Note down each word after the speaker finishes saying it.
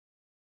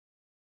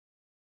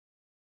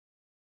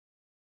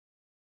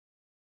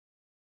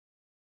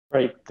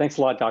Great. Thanks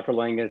a lot, Dr.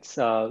 Lang. It's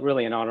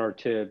really an honor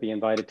to be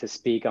invited to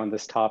speak on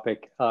this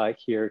topic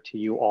here to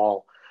you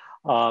all.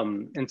 I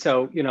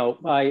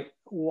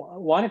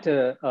wanted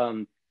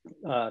to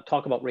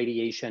talk about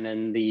radiation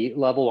and the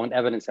level of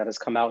evidence that has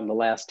come out in the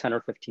last 10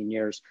 or 15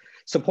 years,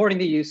 supporting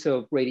the use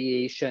of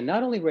radiation,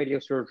 not only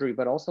radiosurgery,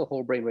 but also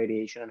whole brain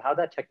radiation, and how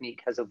that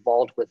technique has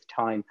evolved with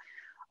time.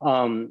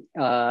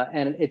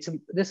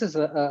 This is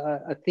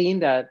a theme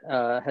that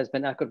has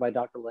been echoed by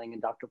Dr. Lang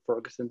and Dr.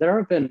 Ferguson. There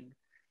have been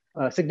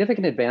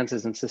significant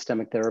advances in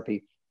systemic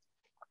therapy,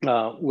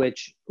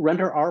 which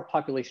render our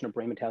population of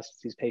brain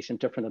metastases patients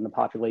different than the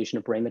population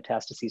of brain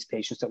metastases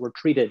patients that were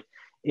treated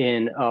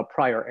in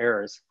prior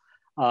eras.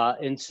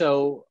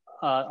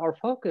 Our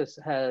focus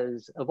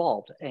has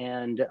evolved,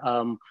 and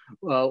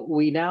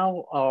we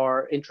now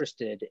are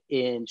interested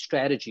in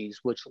strategies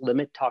which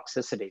limit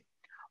toxicity,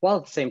 while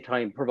at the same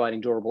time providing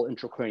durable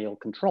intracranial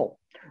control.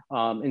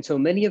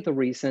 Many of the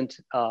recent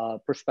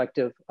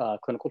prospective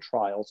clinical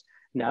trials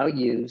now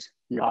use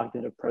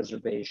cognitive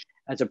preservation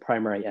as a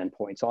primary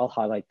endpoint. So I'll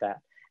highlight that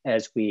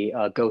as we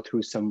go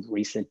through some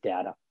recent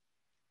data.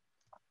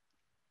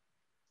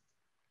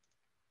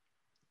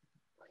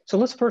 So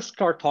let's first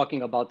start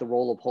talking about the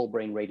role of whole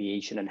brain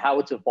radiation and how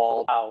it's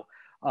evolved, how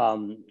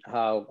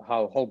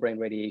whole brain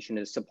radiation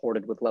is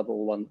supported with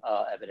level 1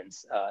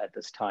 evidence at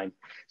this time.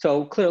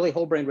 So clearly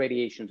whole brain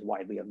radiation is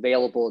widely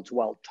available, it's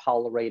well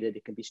tolerated,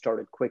 it can be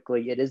started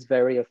quickly, it is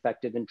very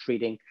effective in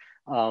treating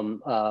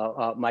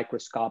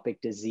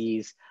microscopic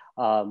disease,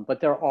 but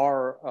there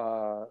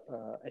are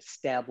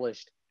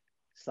established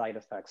side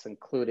effects,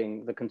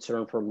 including the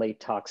concern for late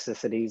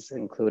toxicities,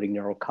 including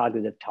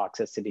neurocognitive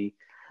toxicity,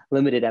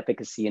 limited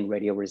efficacy in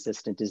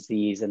radio-resistant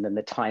disease, and then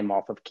the time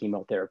off of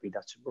chemotherapy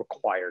that's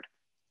required.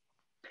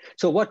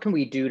 So what can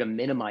we do to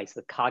minimize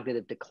the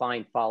cognitive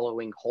decline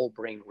following whole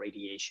brain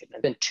radiation? There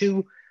have been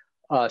two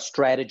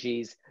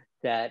strategies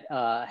that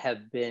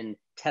have been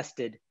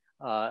tested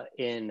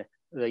in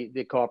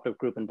the cooperative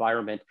group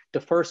environment.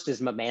 The first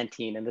is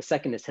memantine, and the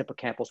second is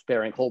hippocampal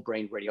sparing whole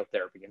brain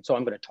radiotherapy. And so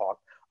I'm going to talk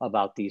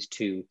about these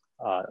two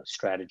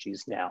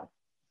strategies now.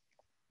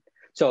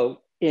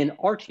 So in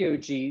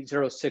RTOG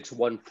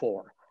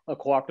 0614, a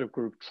cooperative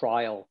group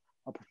trial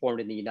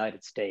performed in the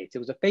United States, it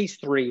was a phase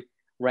 3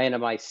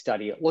 randomized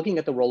study looking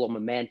at the role of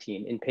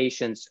memantine in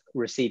patients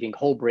receiving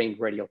whole brain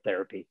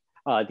radiotherapy.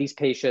 These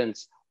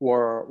patients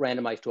were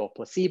randomized to a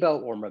placebo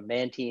or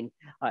memantine,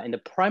 and the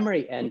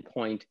primary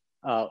endpoint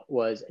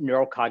was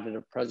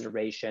neurocognitive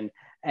preservation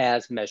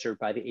as measured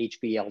by the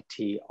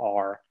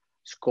HBLTR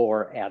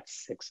score at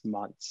 6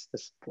 months.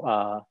 This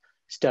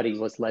study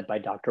was led by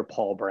Dr.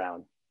 Paul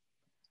Brown.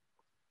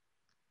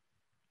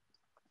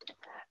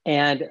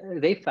 And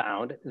they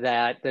found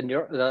that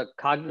the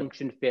cognitive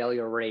function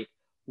failure rate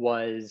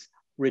was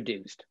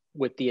reduced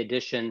with the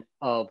addition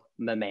of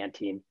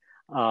memantine.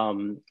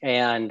 There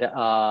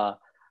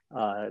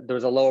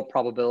was a lower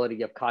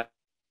probability of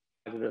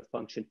cognitive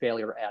function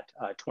failure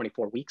at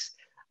 24 weeks.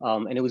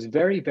 And it was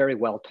very, very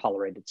well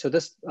tolerated. So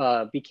this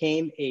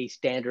became a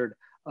standard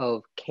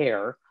of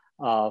care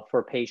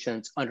for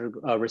patients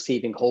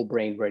receiving whole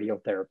brain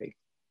radiotherapy.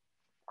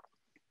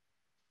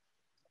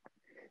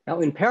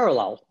 Now, in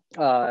parallel,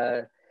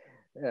 the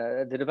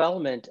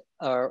development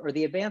or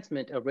the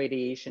advancement of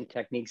radiation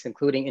techniques,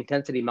 including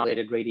intensity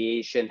modulated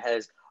radiation,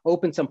 has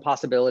opened some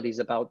possibilities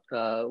about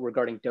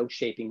regarding dose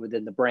shaping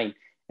within the brain.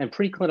 And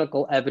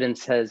preclinical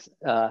evidence has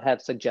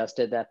have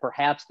suggested that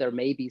perhaps there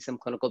may be some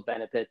clinical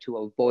benefit to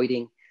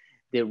avoiding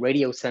the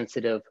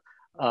radiosensitive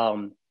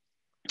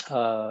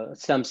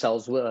stem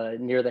cells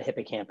near the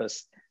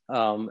hippocampus.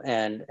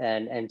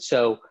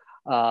 So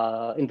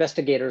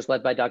investigators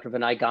led by Dr.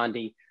 Vinay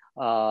Gandhi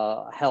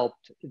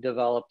helped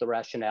develop the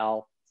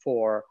rationale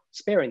for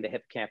sparing the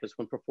hippocampus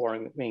when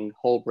performing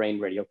whole brain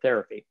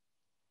radiotherapy.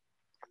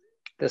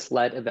 This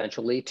led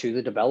eventually to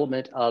the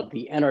development of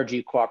the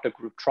NRG cooperative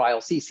group trial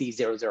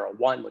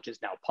CC001, which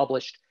is now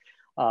published,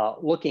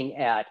 looking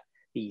at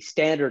the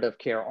standard of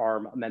care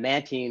arm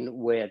memantine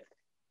with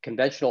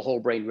conventional whole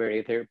brain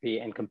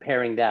radiotherapy and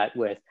comparing that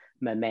with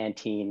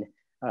memantine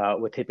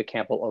with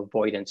hippocampal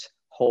avoidance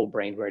whole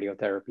brain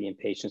radiotherapy in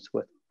patients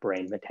with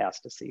brain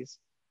metastases.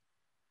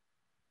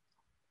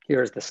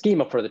 Here's the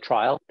schema for the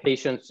trial.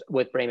 Patients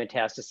with brain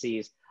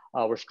metastases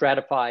were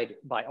stratified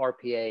by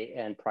RPA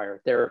and prior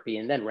therapy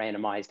and then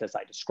randomized as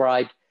I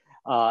described.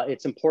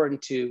 It's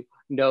important to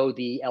know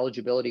the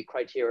eligibility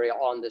criteria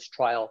on this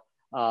trial.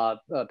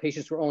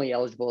 Patients were only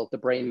eligible if the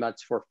brain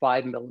mets were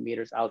 5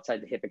 millimeters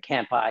outside the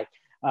hippocampi.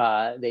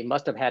 They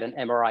must have had an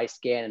MRI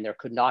scan and there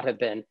could not have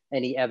been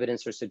any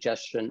evidence or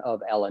suggestion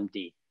of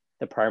LMD.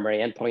 The primary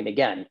endpoint,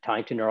 again,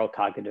 time to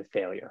neurocognitive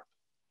failure.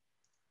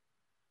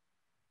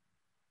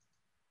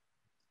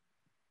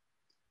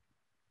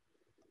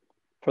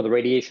 For the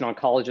radiation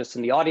oncologists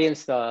in the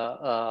audience,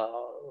 the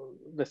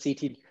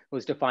CT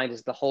was defined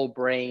as the whole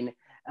brain,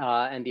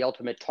 and the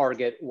ultimate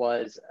target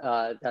was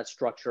that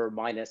structure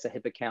minus a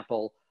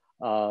hippocampal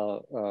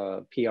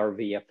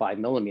PRV of 5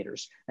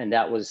 millimeters. And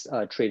that was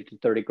treated to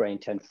 30 gray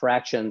and 10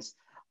 fractions.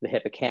 The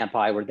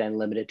hippocampi were then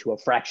limited to a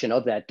fraction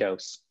of that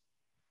dose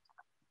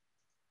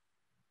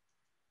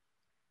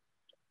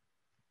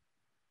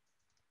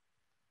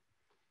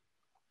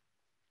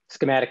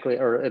schematically,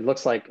 or it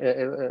looks like,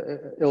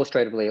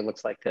 illustratively, it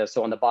looks like this.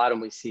 So on the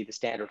bottom, we see the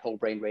standard whole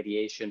brain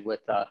radiation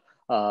with a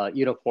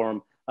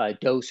uniform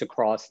dose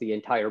across the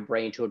entire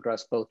brain to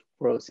address both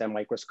gross and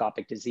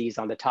microscopic disease.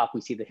 On the top,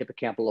 we see the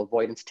hippocampal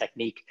avoidance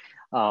technique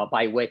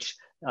by which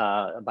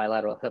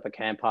bilateral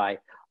hippocampi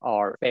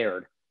are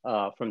spared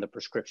from the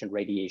prescription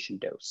radiation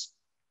dose.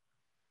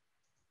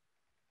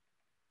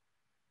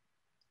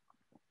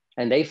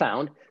 And they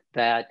found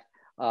that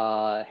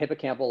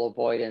hippocampal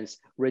avoidance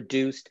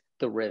reduced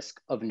the risk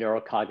of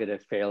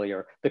neurocognitive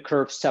failure. The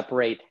curves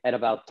separate at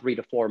about 3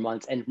 to 4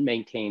 months and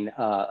maintain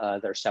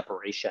their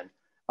separation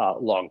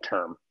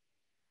long-term.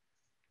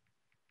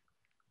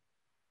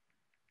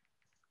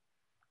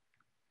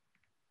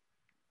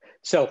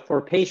 So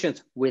for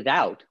patients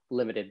without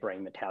limited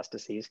brain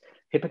metastases,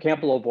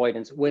 hippocampal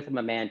avoidance with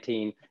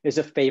memantine is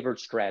a favored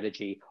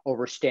strategy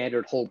over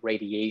standard whole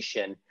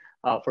radiation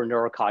for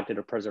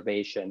neurocognitive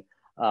preservation.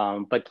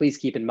 But please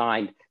keep in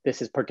mind,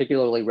 this is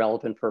particularly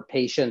relevant for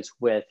patients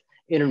with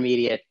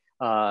intermediate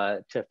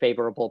to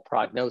favorable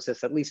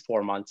prognosis, at least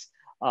 4 months,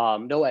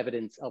 no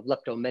evidence of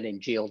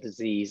leptomeningeal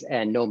disease,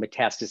 and no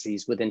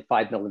metastases within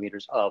 5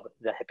 millimeters of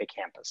the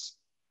hippocampus.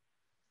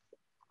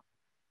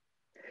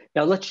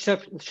 Now let's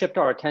shift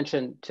our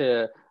attention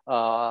to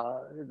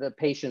the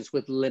patients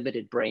with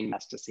limited brain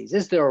metastases.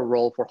 Is there a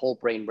role for whole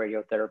brain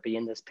radiotherapy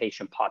in this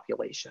patient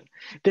population?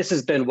 This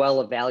has been well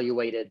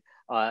evaluated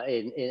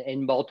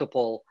in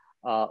multiple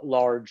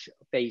large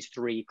phase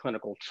 3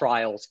 clinical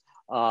trials.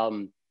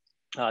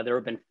 There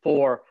have been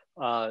 4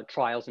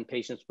 trials in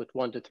patients with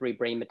 1 to 3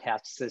 brain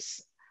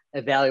metastasis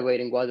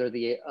evaluating whether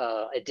the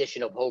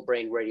addition of whole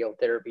brain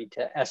radiotherapy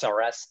to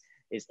SRS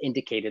is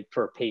indicated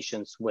for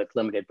patients with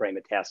limited brain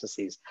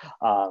metastases.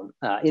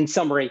 In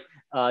summary,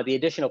 the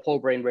addition of whole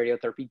brain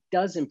radiotherapy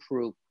does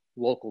improve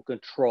local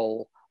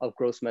control of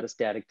gross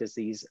metastatic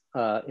disease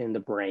in the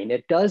brain.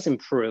 It does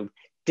improve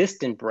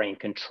distant brain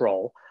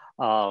control.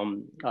 But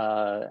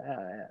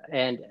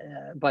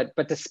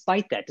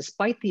despite that,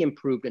 despite the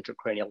improved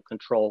intracranial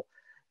control,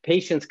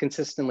 patients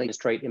consistently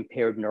demonstrate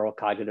impaired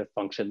neurocognitive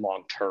function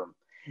long-term.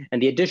 And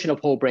the addition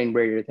of whole brain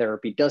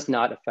radiotherapy does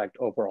not affect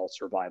overall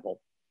survival.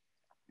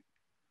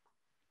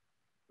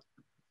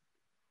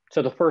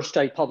 So the first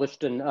study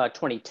published in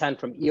 2010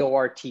 from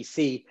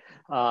EORTC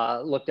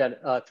looked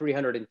at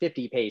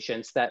 350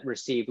 patients that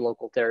received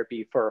local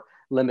therapy for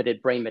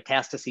limited brain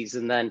metastases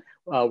and then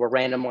were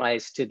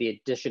randomized to the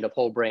addition of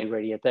whole brain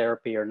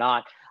radiotherapy or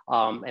not.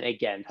 And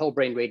again, whole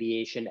brain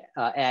radiation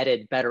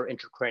added better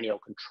intracranial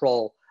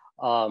control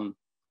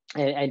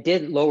and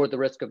did lower the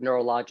risk of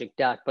neurologic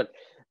death.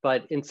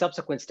 But in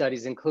subsequent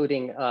studies,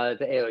 including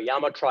the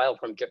Aoyama trial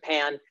from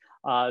Japan,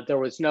 there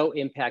was no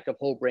impact of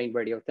whole brain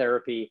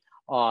radiotherapy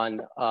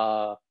on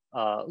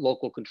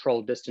local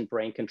control, distant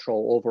brain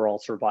control, overall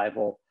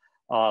survival.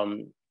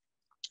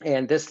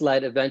 And this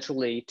led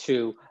eventually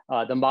to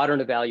the modern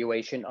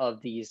evaluation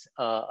of these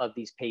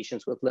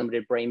patients with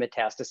limited brain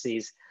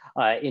metastases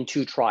in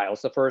 2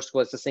 trials. The first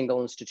was the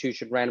single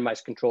institution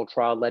randomized control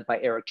trial led by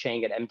Eric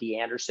Chang at MD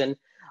Anderson,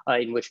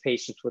 in which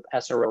patients with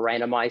SRS were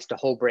randomized to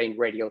whole brain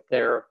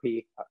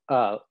radiotherapy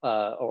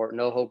or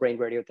no whole brain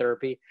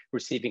radiotherapy,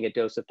 receiving a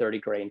dose of 30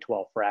 gray and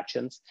 12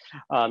 fractions.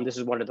 This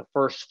is one of the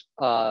first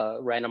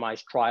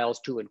randomized trials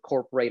to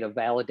incorporate a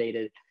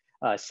validated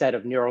set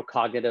of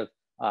neurocognitive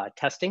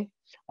testing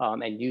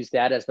and use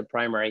that as the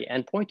primary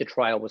endpoint. The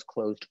trial was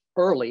closed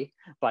early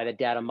by the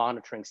Data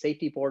Monitoring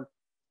Safety Board.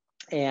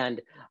 And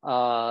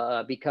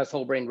because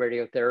whole brain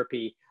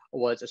radiotherapy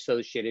was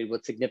associated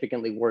with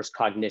significantly worse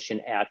cognition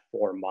at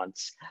 4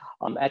 months.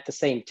 At the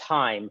same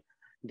time,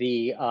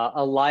 the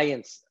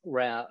Alliance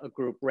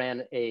group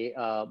ran a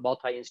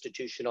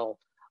multi-institutional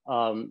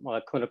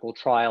clinical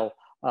trial,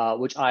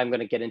 which I'm going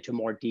to get into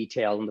more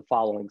detail in the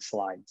following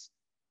slides.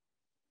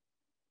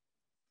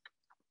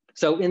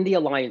 So in the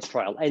Alliance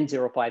trial,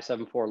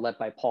 N0574, led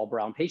by Paul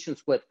Brown,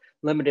 patients with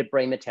limited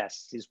brain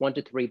metastases, 1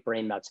 to 3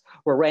 brain mets,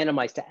 were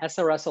randomized to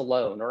SRS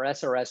alone or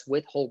SRS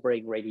with whole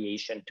brain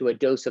radiation to a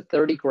dose of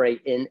 30 gray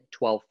in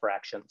 12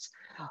 fractions.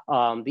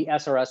 The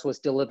SRS was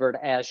delivered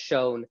as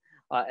shown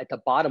at the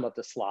bottom of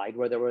the slide,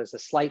 where there was a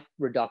slight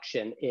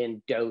reduction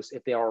in dose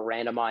if they are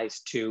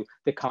randomized to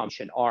the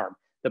combination arm.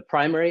 The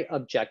primary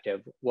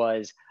objective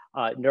was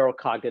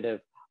neurocognitive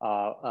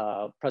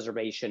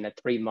preservation at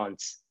 3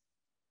 months.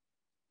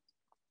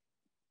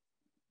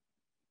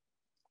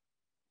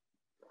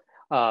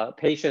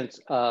 Patients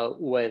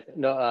with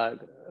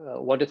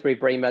 1 to 3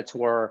 brain mets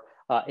were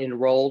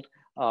enrolled.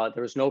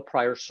 There was no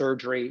prior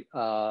surgery,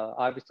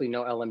 obviously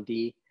no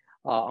LMD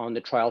on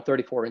the trial.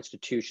 34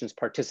 institutions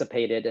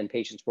participated and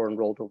patients were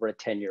enrolled over a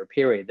 10-year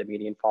period. The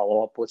median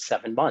follow-up was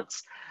 7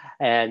 months.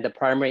 And the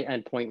primary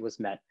endpoint was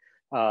met.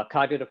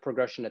 Cognitive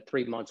progression at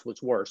 3 months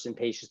was worse in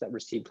patients that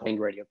received brain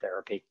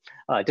radiotherapy,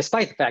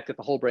 despite the fact that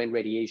the whole brain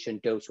radiation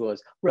dose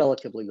was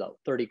relatively low,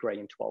 30 gray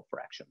and 12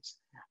 fractions.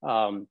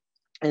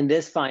 And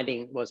this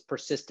finding was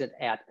persistent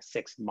at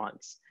 6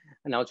 months.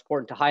 And now it's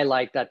important to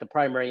highlight that the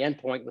primary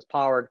endpoint was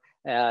powered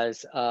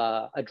as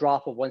a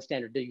drop of 1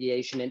 standard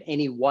deviation in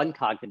any one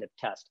cognitive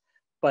test.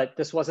 but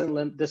this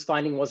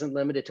finding wasn't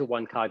limited to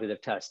one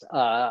cognitive test.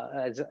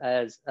 As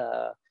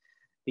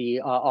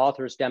the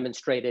authors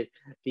demonstrated,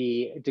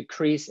 the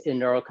decrease in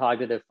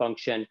neurocognitive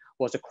function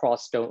was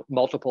across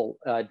multiple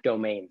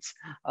domains,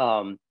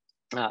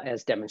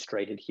 as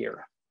demonstrated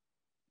here.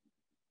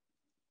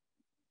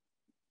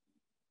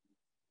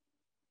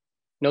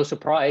 No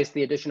surprise,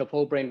 the addition of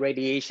whole brain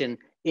radiation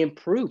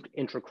improved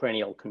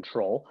intracranial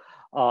control.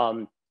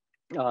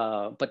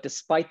 But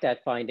despite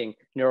that finding,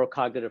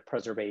 neurocognitive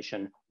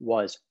preservation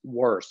was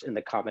worse in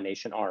the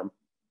combination arm.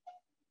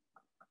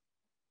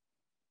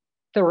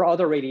 There were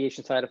other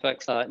radiation side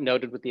effects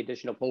noted with the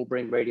addition of whole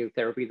brain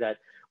radiotherapy that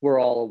we're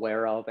all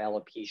aware of,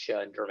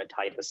 alopecia and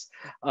dermatitis.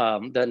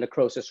 The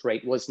necrosis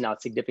rate was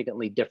not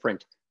significantly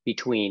different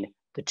between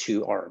the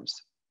two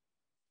arms.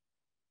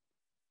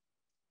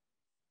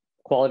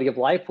 Quality of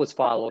life was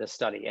followed in the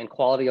study, and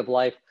quality of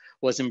life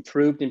was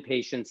improved in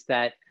patients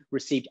that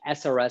received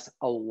SRS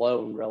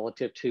alone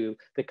relative to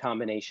the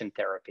combination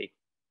therapy.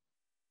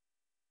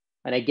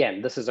 And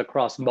again, this is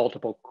across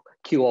multiple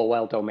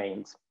QOL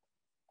domains.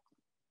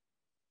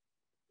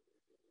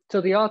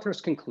 So the authors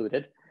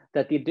concluded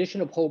that the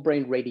addition of whole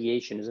brain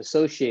radiation is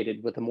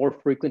associated with a more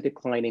frequent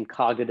decline in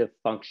cognitive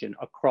function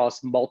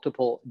across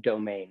multiple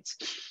domains,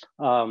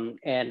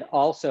 and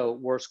also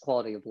worse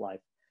quality of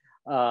life.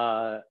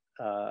 The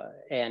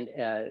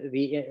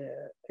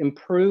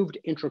improved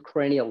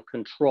intracranial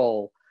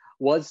control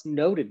was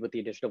noted with the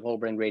addition of whole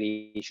brain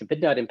radiation,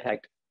 but not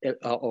impact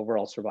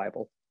overall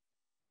survival.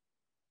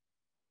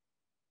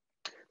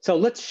 So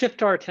let's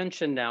shift our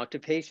attention now to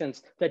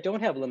patients that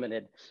don't have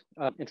limited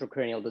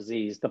intracranial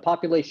disease, the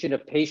population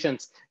of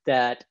patients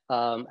that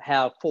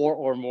have 4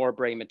 or more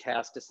brain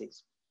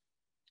metastases.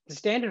 The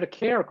standard of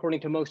care, according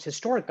to most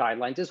historic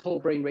guidelines, is whole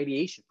brain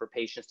radiation for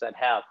patients that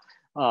have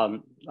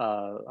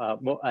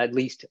at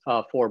least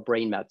 4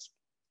 brain mets.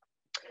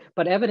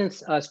 But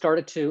evidence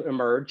started to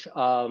emerge,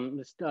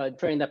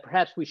 showing that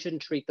perhaps we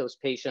shouldn't treat those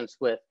patients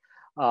with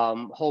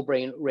whole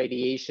brain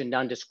radiation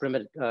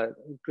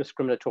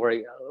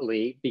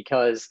discriminatorily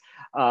because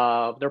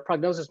their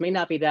prognosis may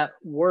not be that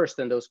worse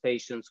than those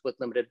patients with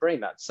limited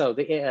brain mets. So,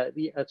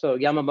 so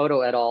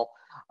Yamamoto et al.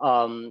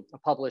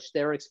 Published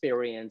their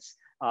experience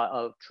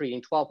of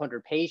treating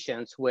 1,200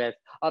 patients with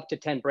up to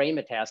 10 brain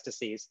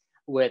metastases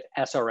with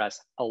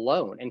SRS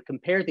alone, and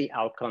compared the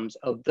outcomes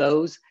of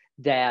those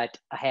that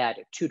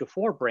had 2 to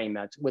 4 brain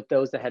mets with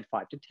those that had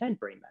 5 to 10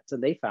 brain mets.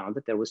 And they found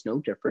that there was no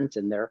difference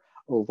in their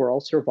overall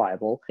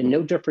survival and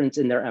no difference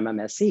in their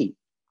MMSE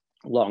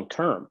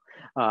long-term.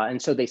 And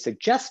so they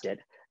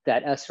suggested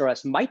that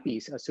SRS might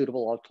be a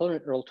suitable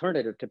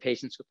alternative to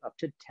patients with up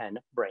to 10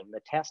 brain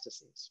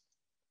metastases.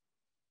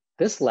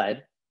 This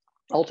led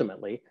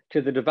ultimately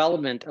to the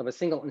development of a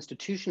single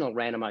institutional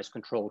randomized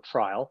controlled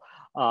trial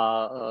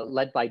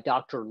led by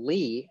Dr.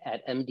 Lee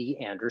at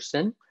MD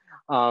Anderson,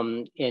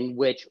 in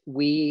which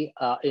we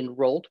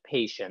enrolled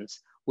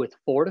patients with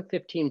 4 to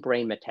 15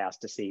 brain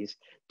metastases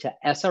to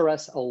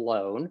SRS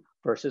alone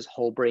versus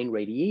whole brain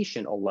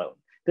radiation alone.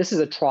 This is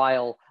a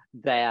trial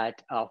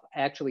that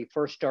actually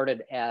first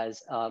started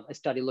as a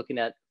study looking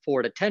at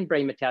 4 to 10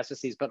 brain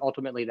metastases, but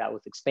ultimately that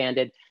was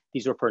expanded.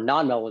 These were for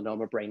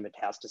non-melanoma brain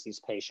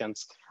metastases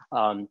patients.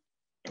 And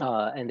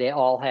they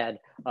all had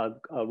a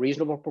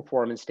reasonable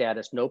performance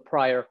status, no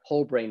prior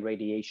whole brain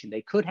radiation.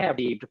 They could have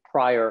received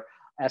prior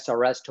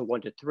SRS to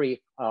 1 to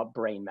 3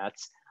 brain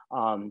mets.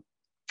 The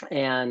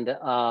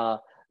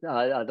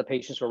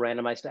patients were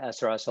randomized to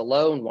SRS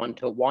alone,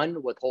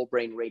 1-to-1 with whole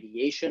brain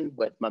radiation,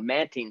 with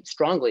memantine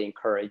strongly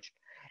encouraged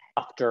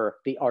after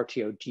the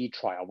RTOG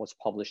trial was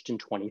published in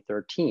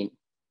 2013.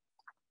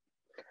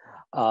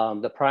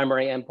 The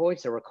primary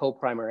endpoints, there were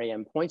co-primary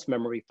endpoints,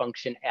 memory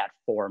function at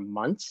 4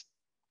 months,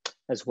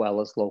 as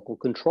well as local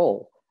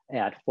control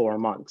at 4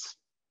 months.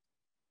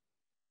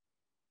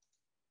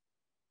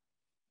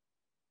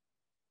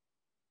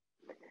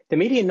 The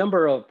median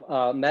number of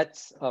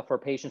METs for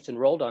patients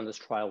enrolled on this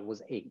trial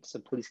was 8, so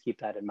please keep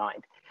that in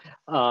mind.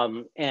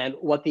 And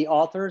what the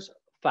authors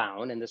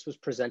found, and this was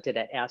presented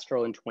at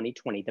ASTRO in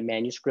 2020, the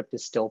manuscript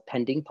is still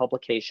pending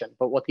publication,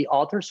 but what the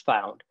authors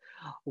found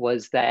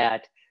was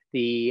that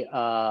the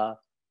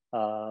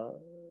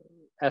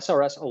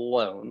SRS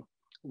alone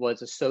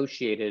was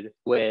associated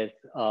with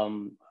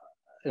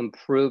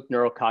improved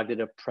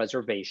neurocognitive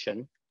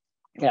preservation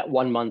at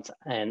 1 month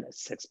and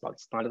 6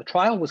 months. Now, the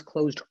trial was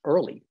closed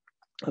early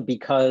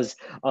because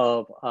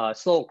of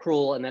slow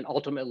accrual, and then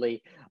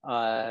ultimately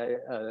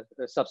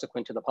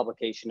subsequent to the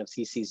publication of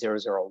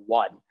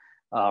CC001,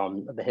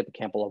 the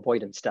hippocampal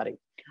avoidance study.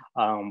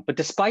 But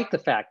despite the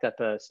fact that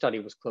the study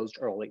was closed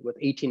early, with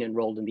 18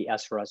 enrolled in the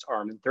SRS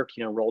arm and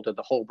 13 enrolled in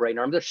the whole brain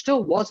arm, there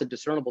still was a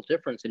discernible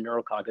difference in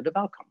neurocognitive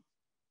outcome.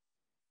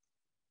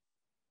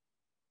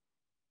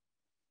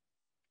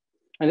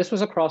 And this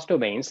was across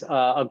domains.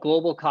 A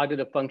global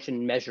cognitive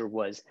function measure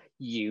was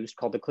used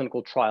called the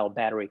Clinical Trial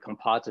Battery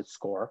Composite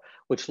Score,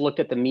 which looked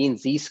at the mean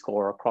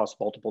Z-score across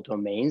multiple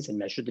domains and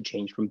measured the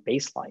change from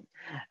baseline.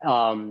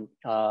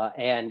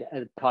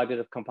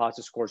 Cognitive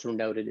composite scores were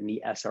noted in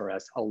the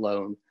SRS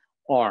alone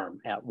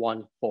arm at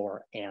 1,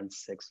 4, and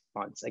 6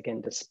 months.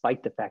 Again,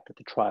 despite the fact that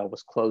the trial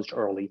was closed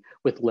early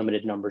with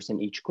limited numbers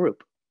in each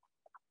group.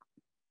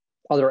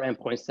 Other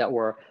endpoints that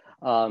were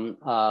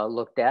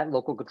looked at,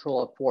 local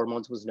control at 4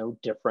 months was no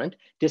different.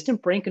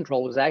 Distant brain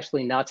control was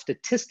actually not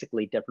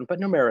statistically different, but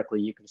numerically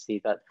you can see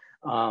that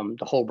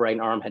the whole brain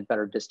arm had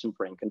better distant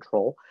brain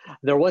control.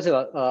 There was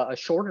a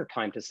shorter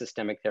time to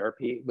systemic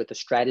therapy with the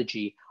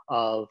strategy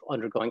of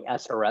undergoing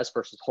SRS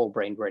versus whole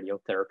brain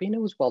radiotherapy, and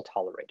it was well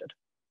tolerated.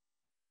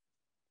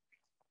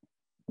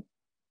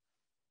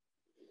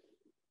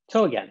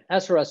 So again,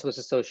 SRS was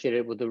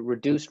associated with a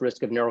reduced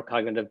risk of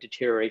neurocognitive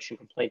deterioration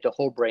compared to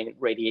whole brain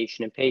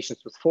radiation in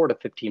patients with 4 to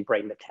 15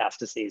 brain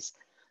metastases,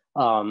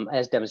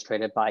 as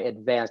demonstrated by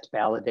advanced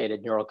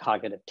validated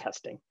neurocognitive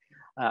testing.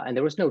 And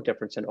there was no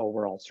difference in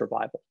overall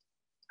survival.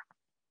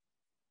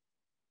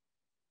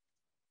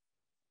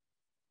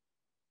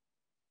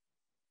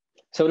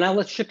 So now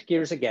let's shift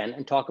gears again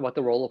and talk about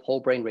the role of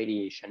whole brain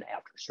radiation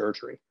after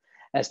surgery.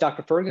 As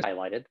Dr. Fergus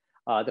highlighted,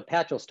 the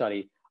PATCHEL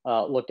study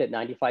looked at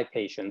 95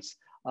 patients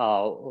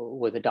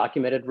with a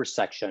documented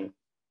resection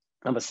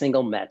of a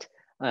single MET,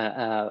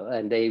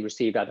 and they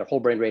received either whole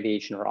brain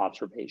radiation or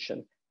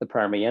observation. The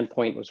primary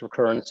endpoint was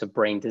recurrence of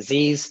brain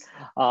disease,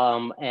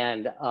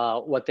 and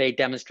what they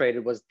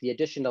demonstrated was the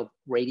addition of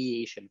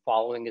radiation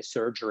following a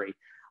surgery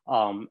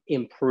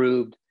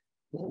improved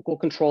local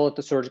control at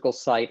the surgical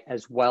site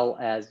as well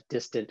as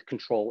distant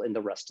control in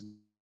the rest of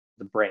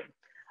the brain.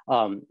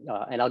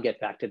 And I'll get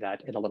back to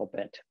that in a little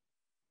bit.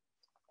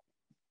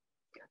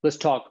 Let's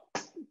talk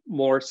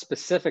more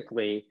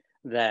specifically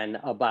then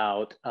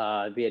about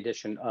the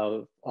addition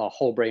of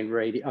whole brain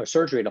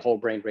surgery to whole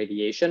brain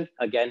radiation.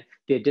 Again,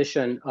 the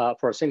addition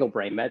for a single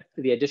brain met,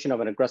 the addition of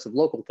an aggressive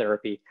local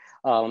therapy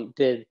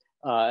did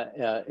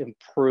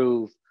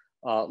improve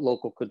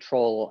local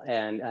control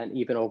and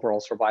even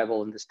overall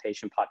survival in this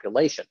patient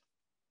population.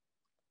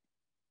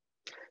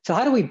 So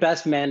how do we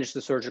best manage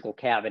the surgical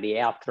cavity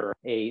after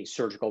a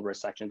surgical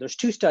resection? There's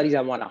 2 studies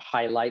I want to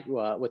highlight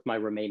with my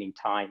remaining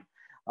time.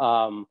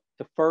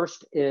 The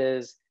first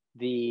is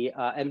the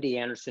MD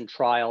Anderson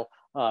trial,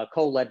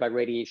 co-led by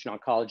radiation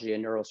oncology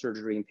and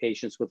neurosurgery in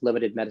patients with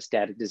limited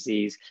metastatic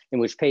disease, in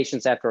which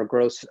patients after a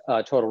gross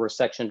total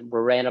resection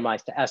were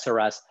randomized to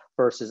SRS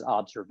versus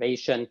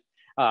observation.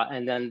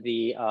 And then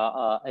the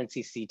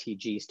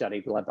NCCTG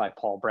study led by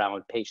Paul Brown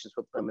with patients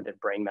with limited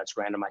brain mets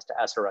randomized to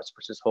SRS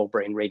versus whole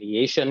brain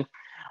radiation.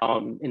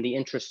 In the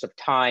interest of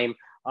time,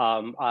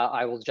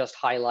 I will just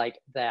highlight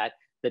that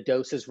the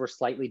doses were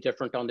slightly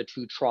different on the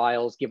 2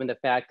 trials, given the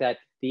fact that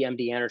the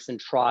MD Anderson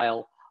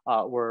trial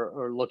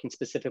were looking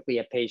specifically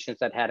at patients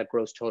that had a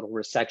gross total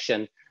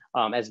resection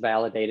as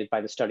validated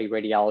by the study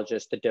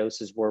radiologist. The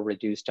doses were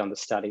reduced on the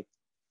study.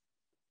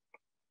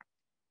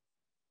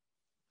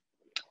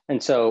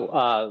 And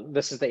so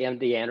this is the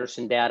MD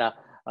Anderson data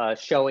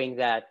showing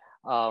that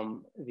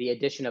the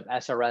addition of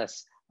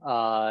SRS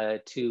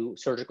to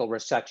surgical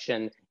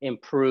resection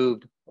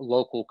improved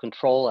local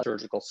control at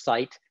surgical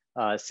site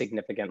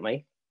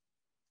significantly.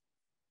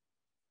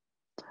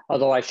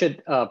 Although I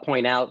should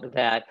point out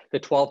that the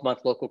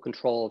 12-month local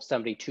control of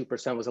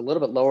 72% was a little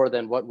bit lower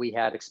than what we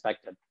had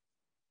expected.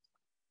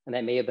 And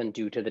that may have been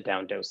due to the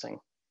down dosing.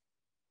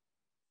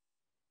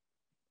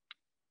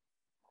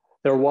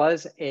 There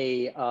was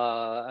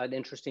an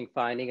interesting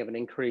finding of an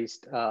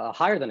increased,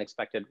 higher than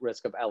expected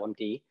risk of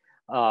LMD.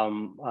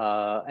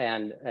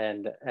 And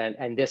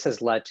this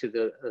has led to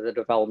the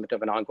development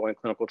of an ongoing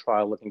clinical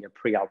trial looking at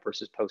pre-op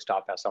versus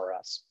post-op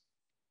SRS.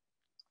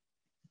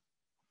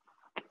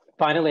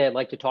 Finally, I'd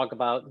like to talk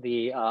about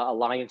the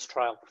Alliance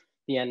trial,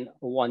 the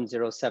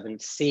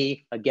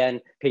N107C.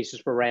 Again,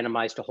 patients were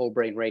randomized to whole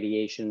brain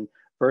radiation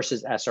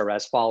versus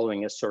SRS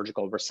following a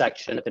surgical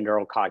resection at the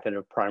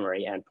neurocognitive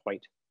primary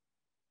endpoint.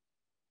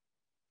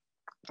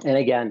 And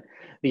again,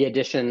 the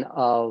addition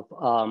of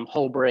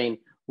whole brain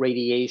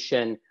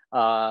radiation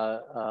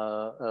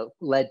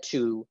led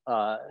to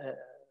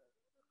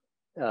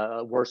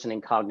worsening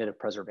cognitive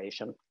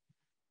preservation.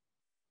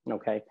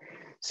 Okay,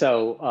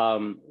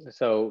 so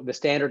so the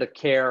standard of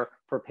care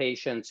for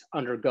patients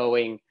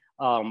undergoing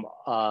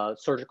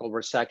surgical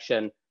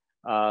resection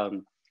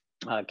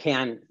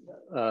can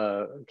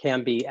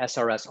be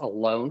SRS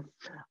alone.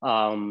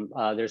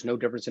 There's no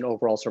difference in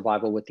overall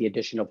survival with the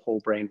addition of whole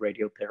brain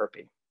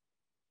radiotherapy.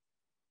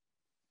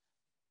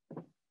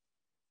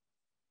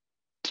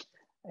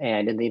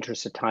 And in the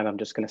interest of time, I'm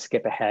just going to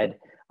skip ahead.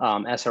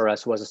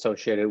 SRS was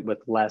associated with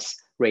less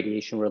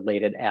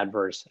radiation-related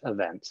adverse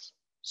events.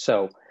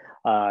 So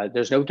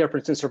there's no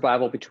difference in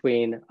survival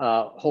between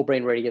whole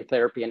brain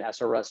radiotherapy and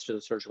SRS to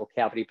the surgical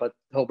cavity, but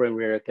whole brain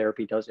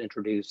radiotherapy does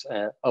introduce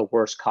a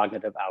worse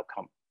cognitive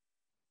outcome.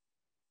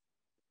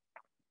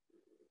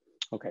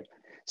 Okay,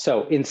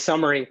 so in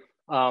summary,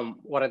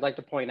 what I'd like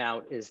to point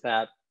out is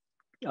that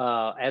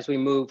as we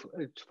move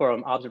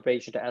from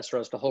observation to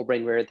SRS to whole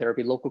brain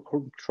radiotherapy, local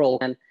control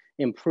can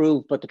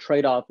improve, but the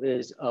trade-off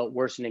is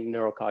worsening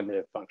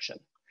neurocognitive function.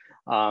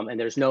 And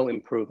there's no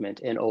improvement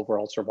in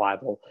overall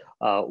survival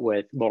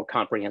with more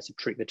comprehensive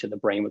treatment to the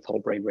brain with whole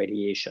brain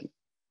radiation.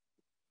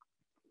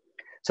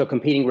 So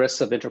competing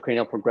risks of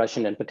intracranial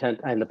progression and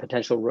the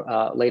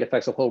potential late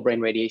effects of whole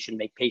brain radiation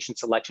make patient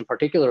selection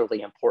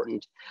particularly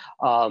important.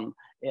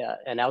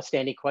 An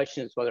outstanding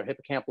question is whether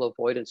hippocampal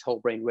avoidance whole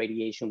brain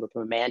radiation with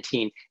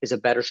memantine is a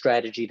better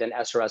strategy than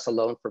SRS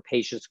alone for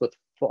patients with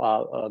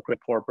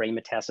poor brain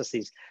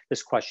metastases.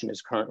 This question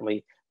is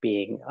currently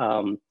being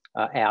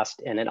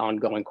asked in an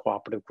ongoing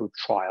cooperative group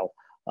trial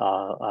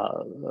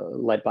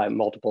led by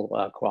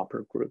multiple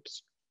cooperative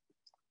groups.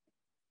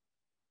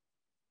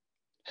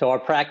 So our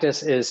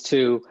practice is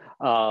to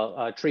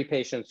treat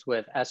patients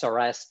with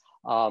SRS,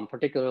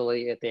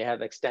 particularly if they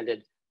have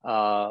extended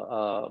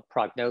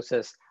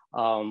prognosis.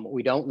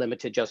 We don't limit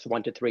to just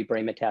 1 to 3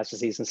 brain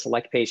metastases, and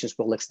select patients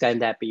will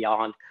extend that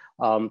beyond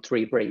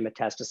 3 brain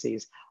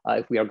metastases.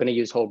 If we are going to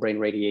use whole brain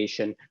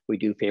radiation, we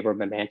do favor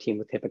memantine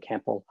with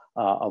hippocampal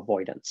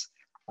avoidance.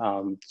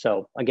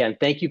 So again,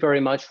 thank you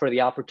very much for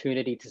the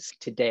opportunity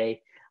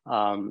today.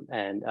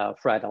 And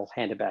Fred, I'll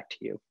hand it back to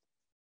you.